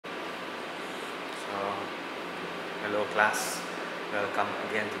Hello class, welcome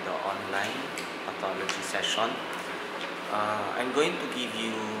again to the online pathology session. I'm going to give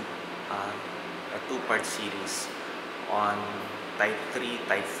you a two-part series on type 3,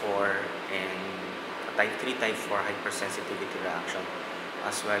 type 4 and type 3, type 4 hypersensitivity reaction,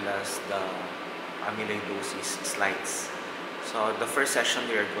 as well as the amyloidosis slides. So the first session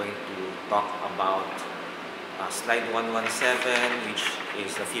we are going to talk about slide 117, which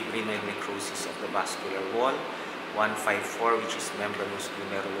is the fibrinoid necrosis of the vascular wall. 154, which is membranous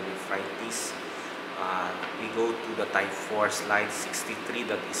glomerulonephritis. We go to the type 4 slide 63,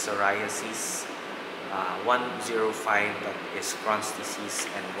 that is psoriasis. 105, that is Crohn's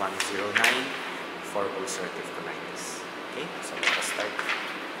disease, and 109 for ulcerative colitis. Okay, so let's start.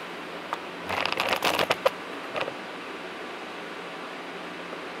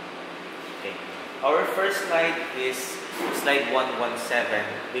 Okay, our first slide is slide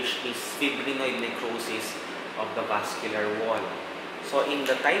 117, which is fibrinoid necrosis of the vascular wall. So in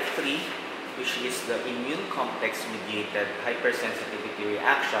the type 3, which is the immune complex mediated hypersensitivity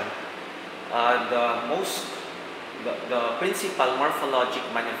reaction, the principal morphologic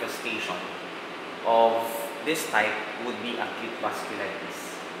manifestation of this type would be acute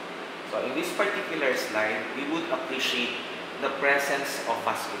vasculitis. So in this particular slide, we would appreciate the presence of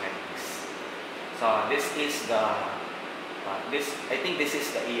vasculitis. So this is the I think this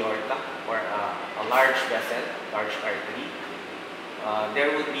is the aorta, or a large vessel, large artery.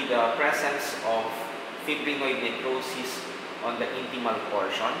 There would be the presence of fibrinoid necrosis on the intimal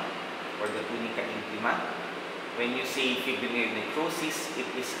portion, or the tunica intima. When you say fibrinoid necrosis, it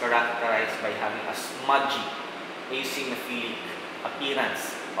is characterized by having a smudgy, eosinophilic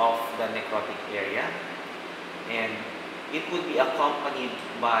appearance of the necrotic area, and it would be accompanied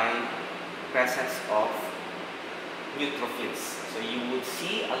by presence of neutrophils. So you would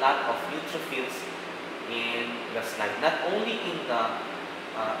see a lot of neutrophils in the slide, not only in the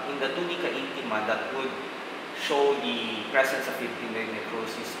tunica intima that would show the presence of fibrinoid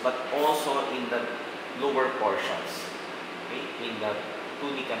necrosis, but also in the lower portions, okay, in the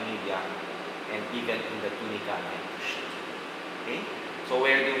tunica media and even in the tunica anterior. Okay, so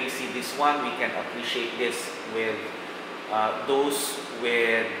where do we see this one? We can appreciate this with those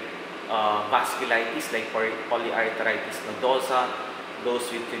with vasculitis, like polyarteritis nodosa, those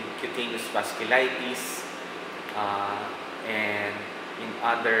with cutaneous vasculitis, and in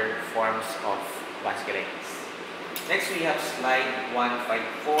other forms of vasculitis. Next, we have slide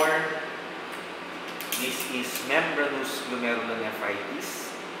 154. This is membranous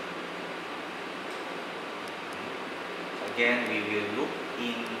glomerulonephritis. Again, we will look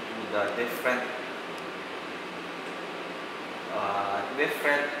into the different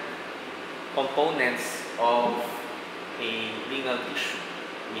components of a renal tissue.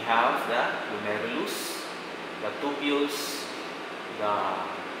 We have the glomerulus, the tubules, the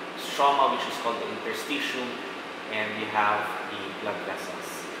stroma, which is called the interstitium, and we have the blood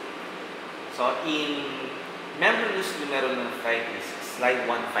vessels. So in membranous glomerulonephritis, slide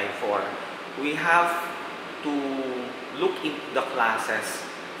 154, we have to look into the classes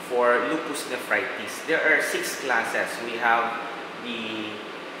for lupus nephritis. There are 6 classes. We have the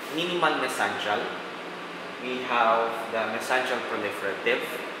minimal mesangial, we have the mesangial proliferative,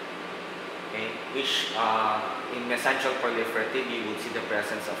 okay, which in mesangial proliferative you would see the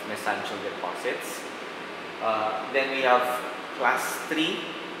presence of mesangial deposits. Then we have class 3,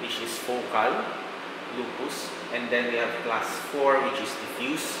 which is focal lupus, and then we have class 4, which is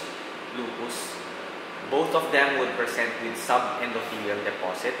diffuse lupus. Both of them would present with subendothelial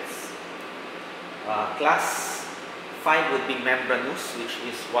deposits. Class 5 would be membranous, which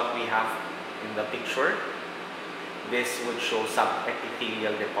is what we have in the picture. This would show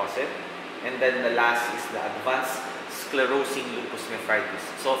subepithelial deposit. And then the last is the advanced sclerosing lupus nephritis.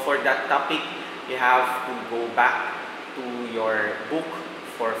 So for that topic, you have to go back to your book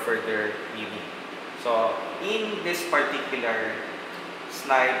for further reading. So in this particular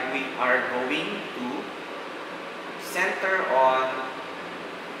slide, we are going to center on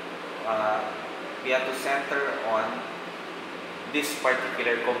this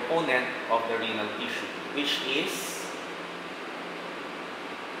particular component of the renal tissue, which is,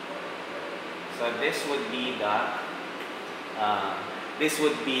 so this would be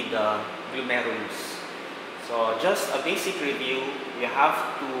the glomerulus. So just a basic review, you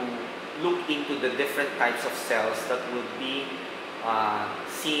have to look into the different types of cells that would be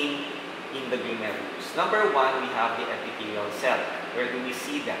seen in the glomerulus. Number 1, we have the epithelial cell. Where do we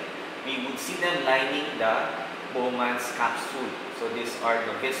see them? We would see them lining the Bowman's capsule. So these are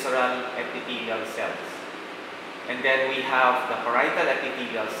the visceral epithelial cells. And then we have the parietal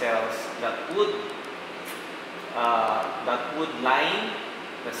epithelial cells that would that would line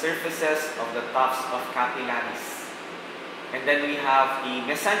the surfaces of the tufts of capillaries. And then we have the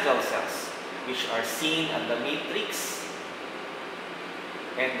mesangial cells, which are seen at the matrix.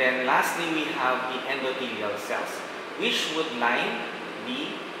 And then lastly, we have the endothelial cells, which would line the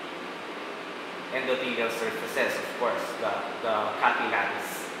endothelial surfaces, of course, the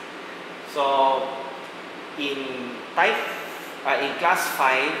capillaries. So in class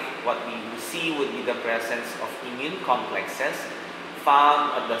 5, what we will see would be the presence of immune complexes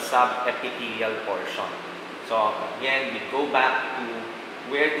found at the subepithelial portion. So again, we go back to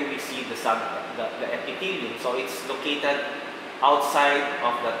where do we see the epithelium. So it's located outside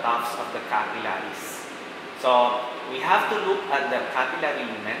of the tufts of the capillaries. So we have to look at the capillary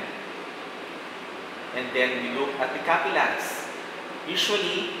lumen, and then we look at the capillaries.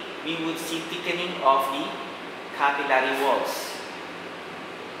 Usually, we would see thickening of the capillary walls.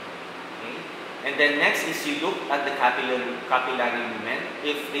 Okay? And then next is you look at the capillary lumen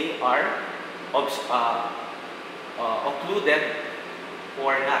if they are occluded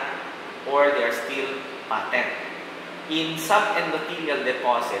or not, or they are still patent. In subendothelial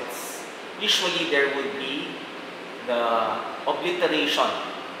deposits, usually there would be the obliteration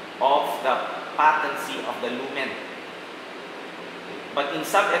of the patency of the lumen. But in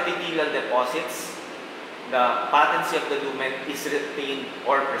subepithelial deposits, the patency of the lumen is retained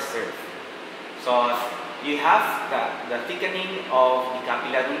or preserved. So you have the thickening of the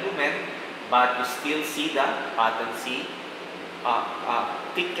capillary lumen, but you still see the patency,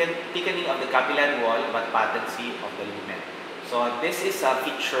 thickening of the capillary wall, but patency of the lumen. So this is a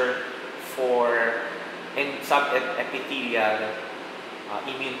feature for subepithelial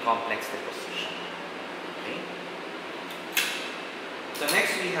immune complex deposition. Okay. So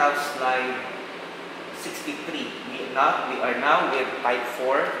next we have slide 63. We are now with type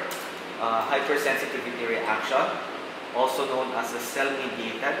 4 hypersensitivity reaction, also known as the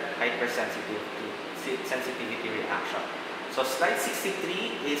cell-mediated hypersensitivity reaction. So slide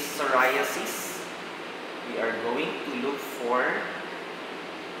 63 is psoriasis. We are going to look for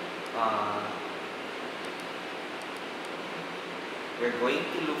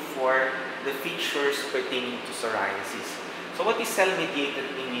the features pertaining to psoriasis. So what is cell-mediated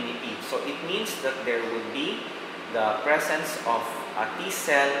immunity? So it means that there will be the presence of a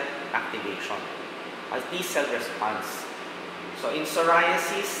T-cell activation, a T-cell response. So in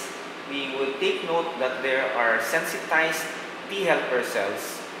psoriasis, we will take note that there are sensitized T helper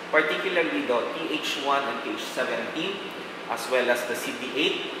cells, particularly the Th1 and Th17, as well as the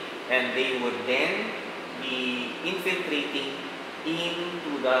CD8, and they would then be infiltrating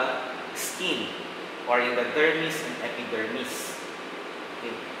into the skin or in the dermis and epidermis.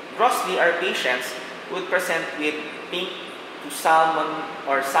 Okay. Grossly, our patients would present with pink to salmon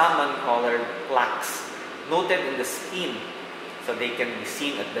or salmon-colored plaques noted in the skin. So they can be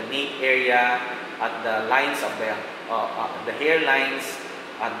seen at the nape area, at the lines of the hairlines,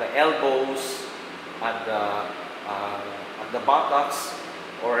 at the elbows, at the buttocks,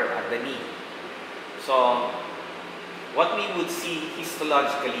 or at the knee. So what we would see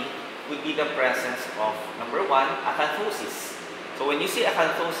histologically would be the presence of, number 1, acanthosis. So when you see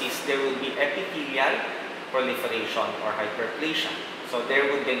acanthosis, there will be epithelial proliferation or hyperplasia. So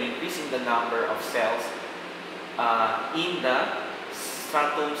there would be an increase in the number of cells in the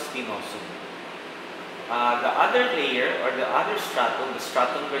stratum spinosum. The other layer or the other stratum, the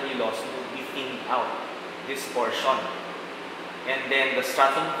stratum granulosum, would be thinned out, this portion. And then the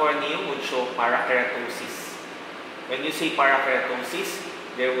stratum corneum would show parakeratosis. When you say parakeratosis,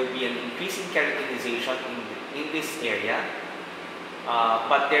 there would be an increase in keratinization in this area,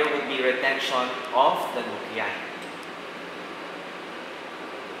 but there would be retention of the nuclei.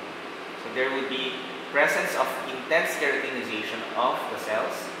 So there would be presence of intense keratinization of the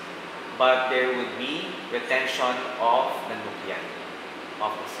cells, but there would be retention of the nuclei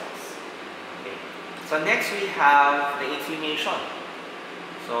of the cells. Okay. So next we have the inflammation.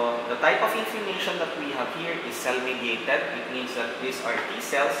 So the type of inflammation that we have here is cell-mediated. It means that these are T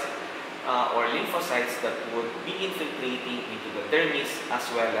cells or lymphocytes that would be infiltrating into the dermis as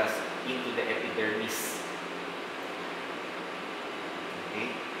well as into the epidermis. Okay.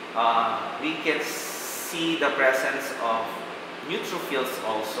 We can see the presence of neutrophils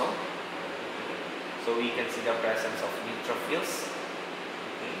also. So we can see the presence of neutrophils.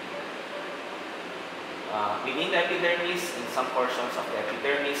 Within the epidermis, in some portions of the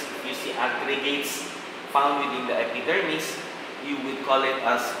epidermis, if you see aggregates found within the epidermis, you would call it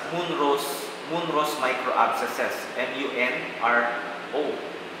as Munro's microabscesses, M-U-N-R-O.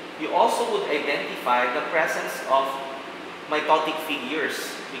 You also would identify the presence of mitotic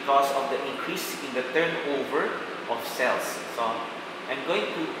figures because of the increase in the turnover of cells. So I'm going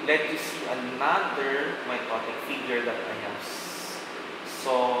to let you see another mitotic figure that I have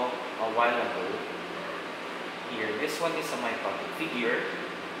saw a while ago. Here, this one is a mitotic figure,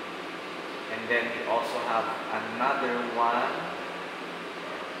 and then we also have another one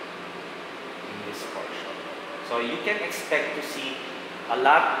in this portion. So you can expect to see a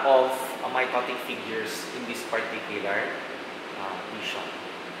lot of mitotic figures in this particular lesion.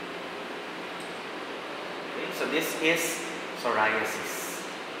 Okay, so this is psoriasis.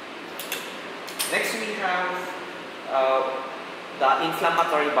 Next we have the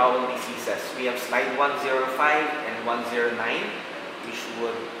inflammatory bowel diseases. We have slide 105 and 109, which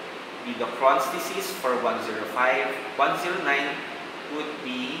would be the Crohn's disease for 105. 109 would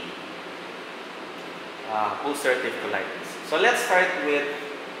be ulcerative colitis. So let's start with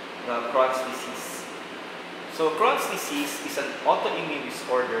the Crohn's disease. So Crohn's disease is an autoimmune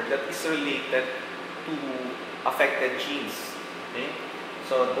disorder that is related to affected genes. Okay?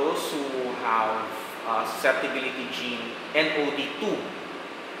 So those who have susceptibility gene NOD2,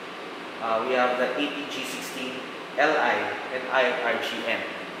 we have the ATG16LI and IRGN.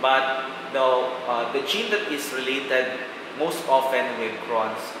 But the gene that is related most often with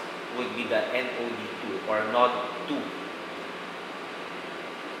Crohn's would be the NOD2 or NOD2.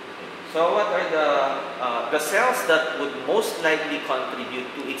 So what are the cells that would most likely contribute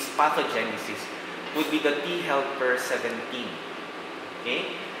to its pathogenesis would be the T helper 17. Okay?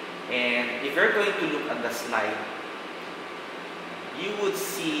 And if you're going to look at the slide, you would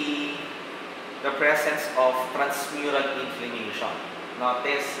see the presence of transmural inflammation.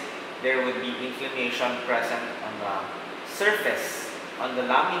 Notice there would be inflammation present on the surface, on the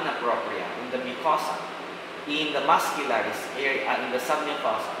lamina propria, in the mucosa, in the muscularis area, in the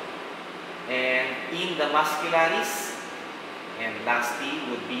submucosa, and in the muscularis, and lastly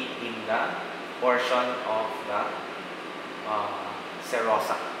would be in the portion of the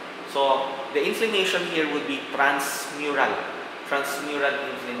serosa. So the inflammation here would be transmural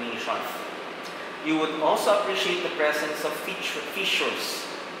inflammation. You would also appreciate the presence of fissures.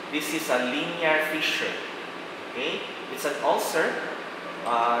 This is a linear fissure. Okay, it's an ulcer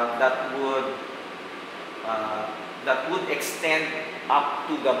that would extend up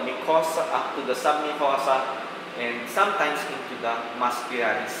to the mucosa, up to the submucosa, and sometimes into the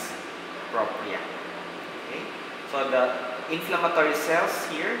muscularis propria. Okay, so the inflammatory cells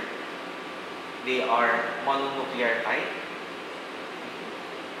here, they are mononuclear type.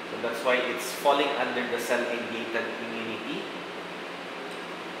 So that's why it's falling under the cell-mediated immunity.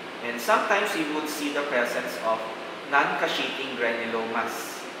 And sometimes you would see the presence of non-cascitating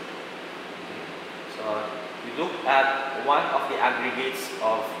granulomas. Okay. So you look at one of the aggregates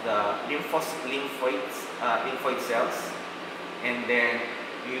of the lymphoid cells, and then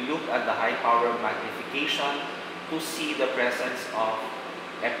you look at the high power magnification to see the presence of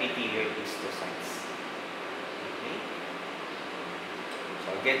epithelial histiocytes. Okay.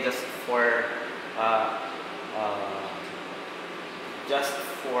 So again, just for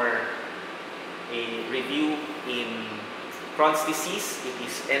a review, in Crohn's disease, it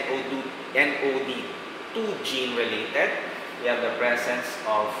is NOD2 gene related. We have the presence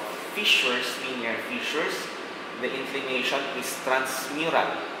of fissures, linear fissures. The inflammation is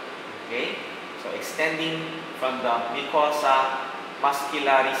transmural. Okay, so extending from the mucosa,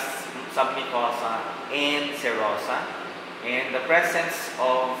 muscularis, submucosa, and serosa, and the presence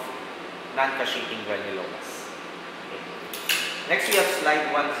of non-cascitating granulomas. Okay. Next, we have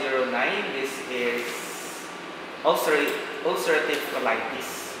slide 109. This is ulcerative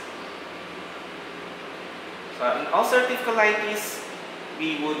colitis. So in ulcerative colitis,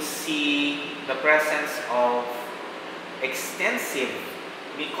 we would see the presence of extensive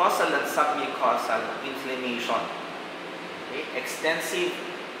mucosal and submucosal inflammation. Okay? Extensive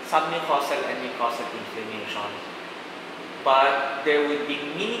submucosal and mucosal inflammation. But there would be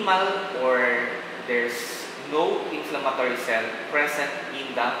minimal or there's no inflammatory cell present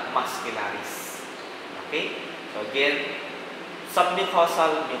in the muscularis. Okay? So again,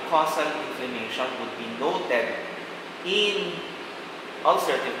 submucosal, mucosal inflammation would be noted in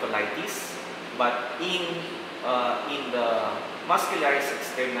ulcerative colitis, but in the muscularis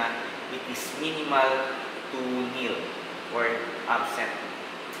externa, it is minimal to nil or absent.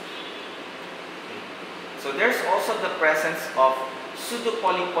 Okay. So there's also the presence of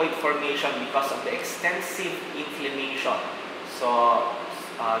pseudopolypoid formation because of the extensive inflammation. So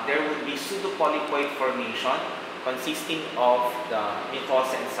there would be pseudopolypoid formation consisting of the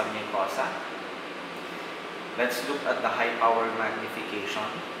mucosa and submucosa. Let's look at the high power magnification.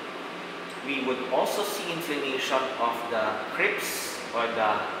 We would also see inflammation of the crypts or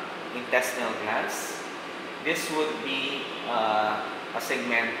the intestinal glands. This would be a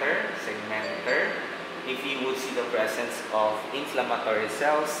segmenter. If you would see the presence of inflammatory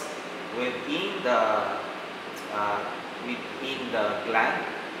cells within the gland,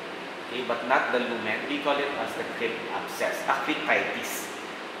 okay, but not the lumen, we call it as the crypt abscess, cryptitis.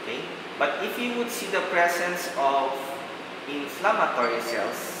 Okay, but if you would see the presence of inflammatory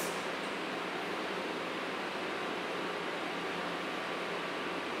cells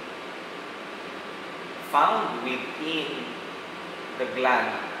found within the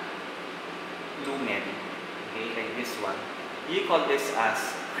gland lumen, okay, like this one, you call this as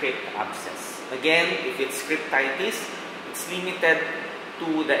crypt abscess. Again, if it's cryptitis, it's limited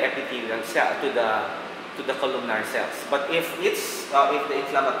to the epithelial cell, to the columnar cells. But if the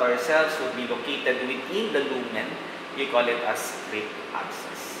inflammatory cells would be located within the lumen, you call it as crypt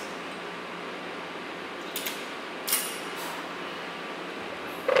abscess.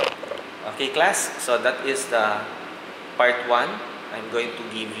 Okay, class. So that is the part 1. I'm going to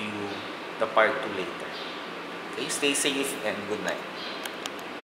give you the part 2 later. Okay, stay safe and good night.